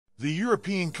The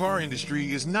European car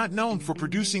industry is not known for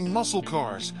producing muscle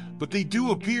cars, but they do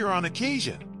appear on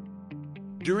occasion.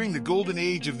 During the golden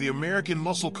age of the American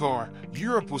muscle car,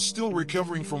 Europe was still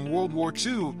recovering from World War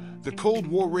II, the Cold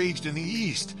War raged in the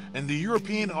East, and the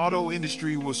European auto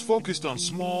industry was focused on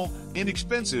small,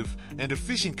 inexpensive, and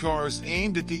efficient cars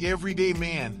aimed at the everyday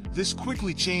man. This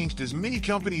quickly changed as many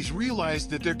companies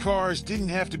realized that their cars didn't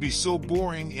have to be so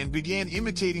boring and began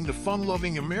imitating the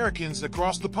fun-loving Americans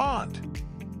across the pond.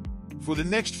 For the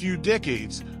next few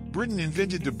decades, Britain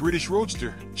invented the British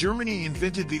Roadster, Germany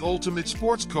invented the ultimate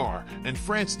sports car, and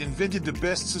France invented the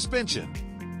best suspension.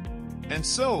 And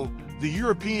so, the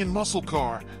European muscle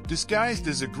car, disguised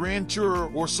as a grand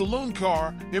tourer or saloon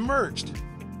car, emerged.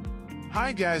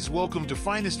 Hi guys, welcome to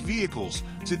Finest Vehicles.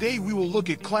 Today we will look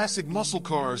at classic muscle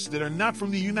cars that are not from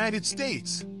the United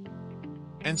States.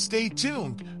 And stay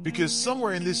tuned, because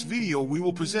somewhere in this video we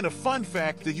will present a fun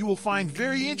fact that you will find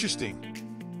very interesting.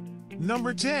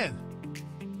 Number 10.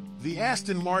 The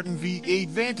Aston Martin V8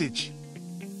 Vantage.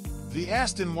 The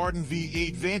Aston Martin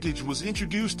V8 Vantage was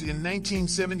introduced in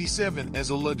 1977 as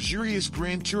a luxurious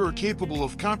grand tourer capable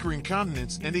of conquering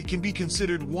continents, and it can be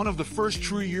considered one of the first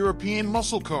true European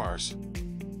muscle cars.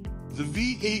 The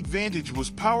V8 Vantage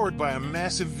was powered by a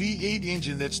massive V8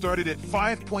 engine that started at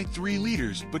 5.3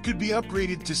 liters but could be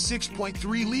upgraded to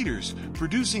 6.3 liters,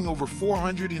 producing over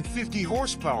 450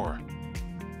 horsepower.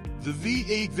 The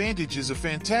V8 Vantage is a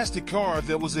fantastic car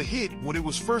that was a hit when it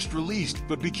was first released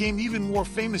but became even more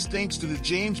famous thanks to the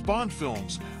James Bond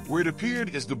films, where it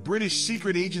appeared as the British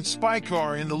secret agent spy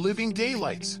car in The Living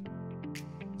Daylights.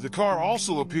 The car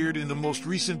also appeared in the most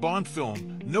recent Bond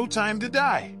film, No Time to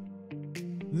Die.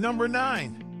 Number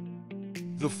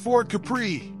 9. The Ford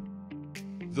Capri.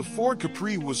 The Ford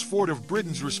Capri was Ford of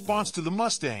Britain's response to the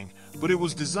Mustang, but it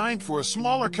was designed for a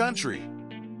smaller country.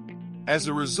 As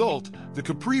a result, the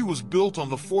Capri was built on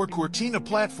the Ford Cortina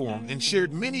platform and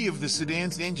shared many of the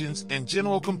sedan's engines and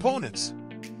general components.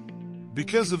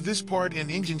 Because of this part and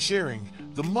engine sharing,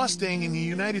 the Mustang in the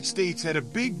United States had a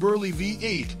big burly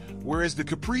V8, whereas the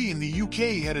Capri in the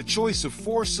UK had a choice of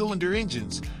 4-cylinder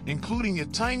engines, including a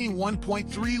tiny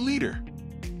 1.3-liter.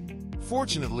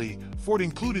 Fortunately, Ford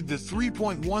included the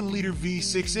 3.1-liter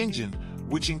V6 engine,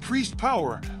 which increased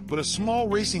power, but a small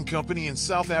racing company in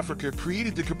South Africa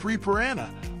created the Capri Piranha,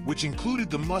 which included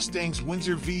the Mustang's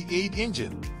Windsor V8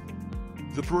 engine.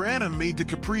 The Piranha made the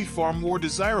Capri far more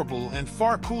desirable and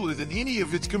far cooler than any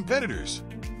of its competitors.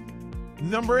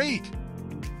 Number 8.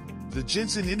 The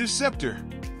Jensen Interceptor.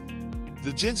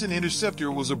 The Jensen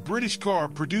Interceptor was a British car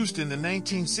produced in the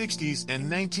 1960s and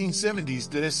 1970s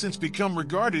that has since become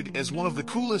regarded as one of the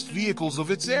coolest vehicles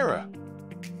of its era.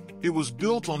 It was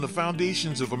built on the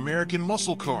foundations of American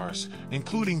muscle cars,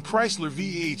 including Chrysler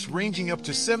V8s ranging up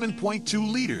to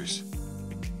 7.2 liters.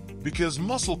 Because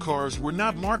muscle cars were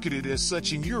not marketed as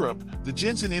such in Europe, the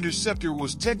Jensen Interceptor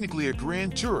was technically a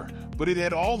grand tourer, but it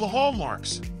had all the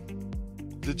hallmarks.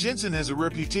 The Jensen has a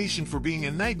reputation for being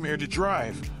a nightmare to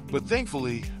drive, but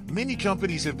thankfully, many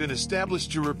companies have been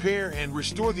established to repair and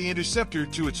restore the Interceptor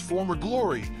to its former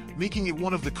glory, making it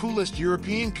one of the coolest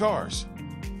European cars.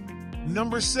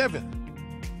 Number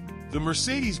 7. The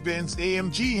Mercedes-Benz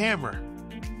AMG Hammer.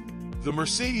 The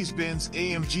Mercedes-Benz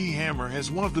AMG Hammer has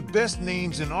one of the best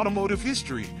names in automotive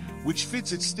history, which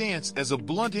fits its stance as a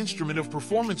blunt instrument of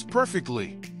performance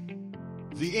perfectly.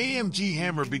 The AMG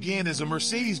Hammer began as a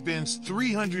Mercedes-Benz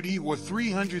 300e or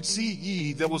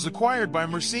 300CE that was acquired by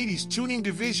Mercedes' tuning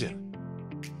division.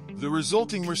 The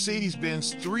resulting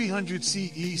Mercedes-Benz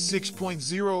 300CE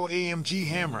 6.0 AMG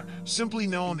Hammer, simply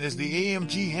known as the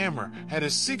AMG Hammer, had a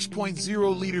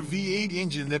 6.0-liter V8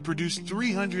 engine that produced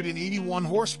 381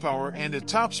 horsepower and a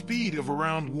top speed of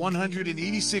around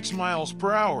 186 miles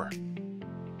per hour.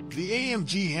 The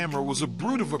AMG Hammer was a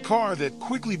brute of a car that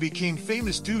quickly became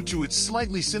famous due to its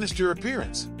slightly sinister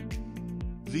appearance.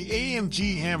 The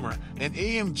AMG Hammer, and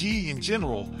AMG in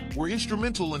general, were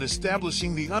instrumental in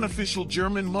establishing the unofficial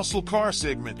German muscle car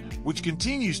segment, which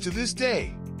continues to this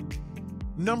day.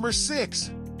 Number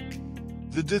 6.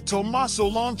 The De Tomaso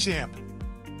Longchamp.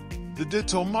 The De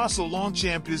Tomaso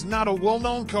Longchamp is not a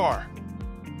well-known car.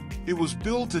 It was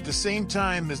built at the same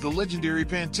time as the legendary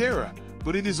Pantera,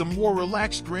 but it is a more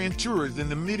relaxed grand tourer than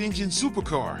the mid-engine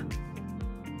supercar.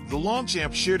 The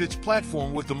Longchamp shared its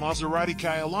platform with the Maserati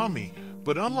Kyalami,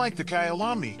 but unlike the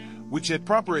Kyalami, which had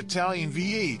proper Italian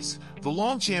V8s, the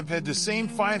Longchamp had the same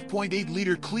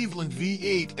 5.8-liter Cleveland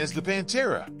V8 as the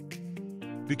Pantera.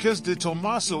 Because De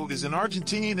Tomaso is an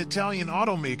Argentinian-Italian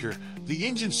automaker, the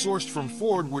engines sourced from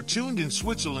Ford were tuned in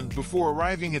Switzerland before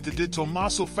arriving at the De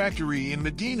Tomaso factory in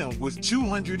Medina with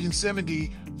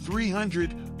 270,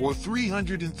 300, or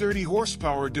 330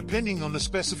 horsepower depending on the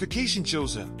specification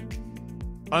chosen.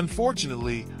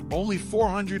 Unfortunately, only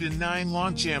 409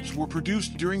 Longchamps were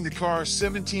produced during the car's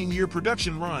 17-year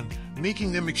production run,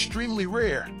 making them extremely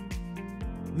rare.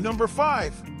 Number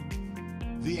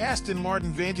 5. The Aston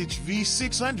Martin Vantage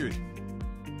V600.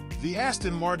 The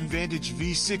Aston Martin Vantage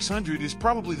V600 is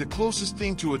probably the closest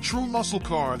thing to a true muscle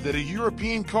car that a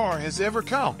European car has ever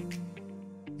come.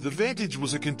 The Vantage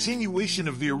was a continuation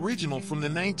of the original from the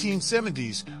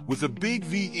 1970s with a big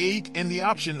V8 and the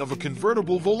option of a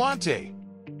convertible Volante.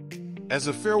 As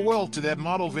a farewell to that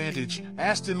model Vantage,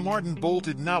 Aston Martin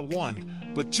bolted not one,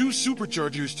 but two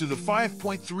superchargers to the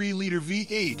 5.3-liter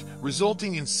V8,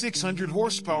 resulting in 600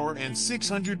 horsepower and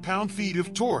 600 pound-feet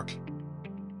of torque.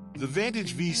 The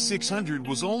Vantage V600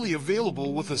 was only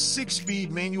available with a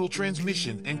 6-speed manual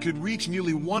transmission and could reach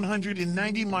nearly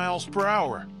 190 miles per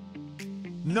hour.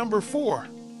 Number 4.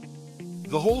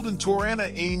 The Holden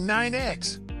Torana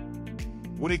A9X.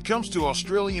 When it comes to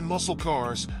Australian muscle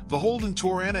cars, the Holden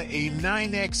Torana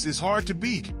A9X is hard to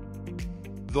beat.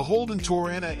 The Holden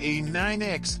Torana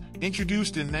A9X,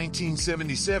 introduced in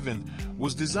 1977,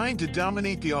 was designed to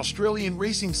dominate the Australian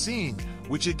racing scene,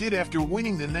 which it did after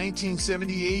winning the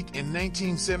 1978 and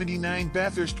 1979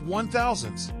 Bathurst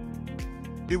 1000s.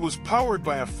 It was powered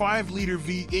by a 5-liter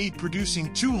V8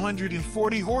 producing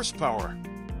 240 horsepower.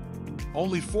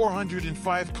 Only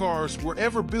 405 cars were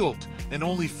ever built, and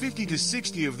only 50 to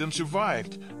 60 of them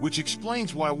survived, which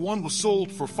explains why one was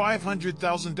sold for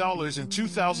 $500,000 in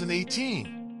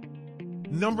 2018.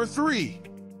 Number 3.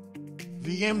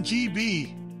 The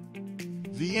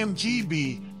MGB. The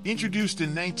MGB, introduced in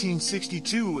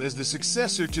 1962 as the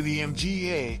successor to the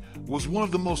MGA, was one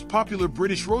of the most popular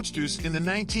British roadsters in the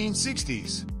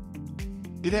 1960s.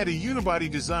 It had a unibody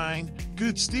design,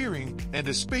 good steering, and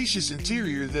a spacious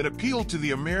interior that appealed to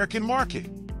the American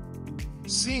market.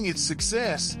 Seeing its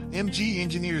success, MG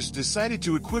engineers decided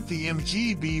to equip the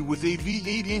MGB with a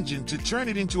V8 engine to turn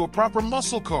it into a proper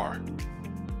muscle car.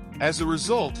 As a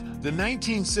result, the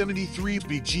 1973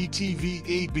 GT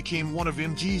V8 became one of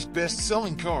MG's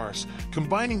best-selling cars,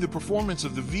 combining the performance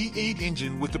of the V8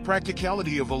 engine with the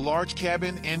practicality of a large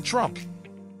cabin and trunk.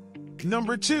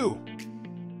 Number 2.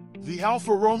 The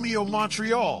Alfa Romeo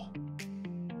Montreal.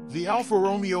 The Alfa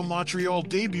Romeo Montreal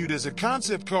debuted as a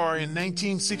concept car in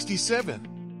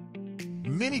 1967.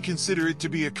 Many consider it to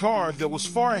be a car that was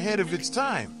far ahead of its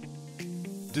time.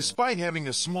 Despite having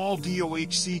a small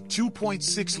DOHC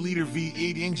 2.6-liter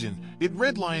V8 engine, it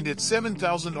redlined at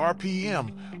 7,000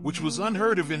 RPM, which was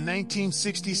unheard of in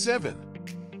 1967.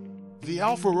 The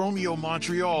Alfa Romeo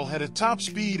Montreal had a top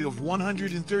speed of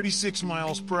 136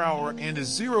 miles per hour and a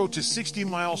 0 to 60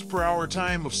 miles per hour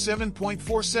time of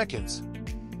 7.4 seconds.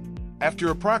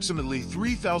 After approximately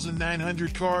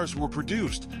 3,900 cars were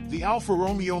produced, the Alfa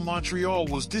Romeo Montreal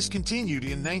was discontinued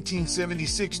in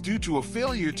 1976 due to a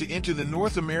failure to enter the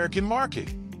North American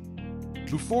market.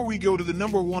 Before we go to the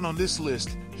number 1 on this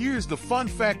list, here's the fun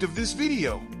fact of this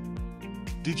video.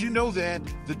 Did you know that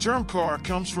the term car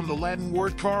comes from the Latin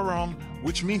word carum,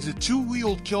 which means a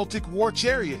two-wheeled Celtic war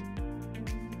chariot?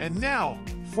 And now,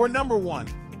 for number 1.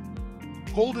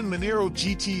 Holden Monero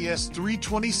GTS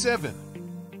 327.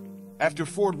 After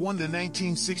Ford won the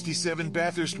 1967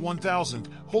 Bathurst 1000,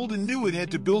 Holden knew it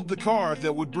had to build the car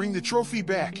that would bring the trophy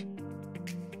back.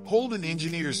 Holden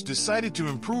engineers decided to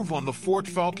improve on the Ford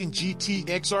Falcon GT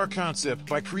XR concept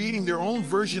by creating their own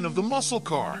version of the muscle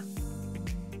car.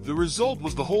 The result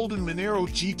was the Holden Monero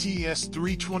GTS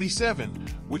 327,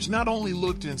 which not only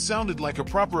looked and sounded like a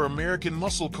proper American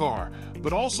muscle car,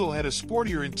 but also had a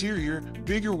sportier interior,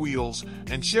 bigger wheels,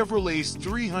 and Chevrolet's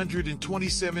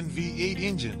 327 V8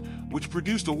 engine, which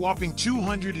produced a whopping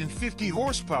 250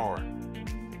 horsepower.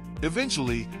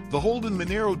 Eventually, the Holden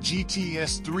Monero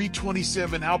GTS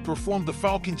 327 outperformed the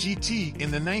Falcon GT in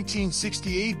the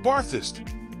 1968 Bathurst.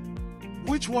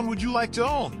 Which one would you like to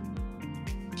own?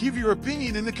 Give your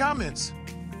opinion in the comments.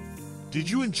 Did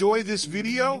you enjoy this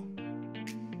video?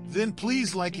 Then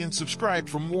please like and subscribe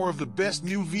for more of the best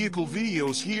new vehicle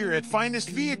videos here at Finest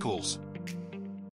Vehicles.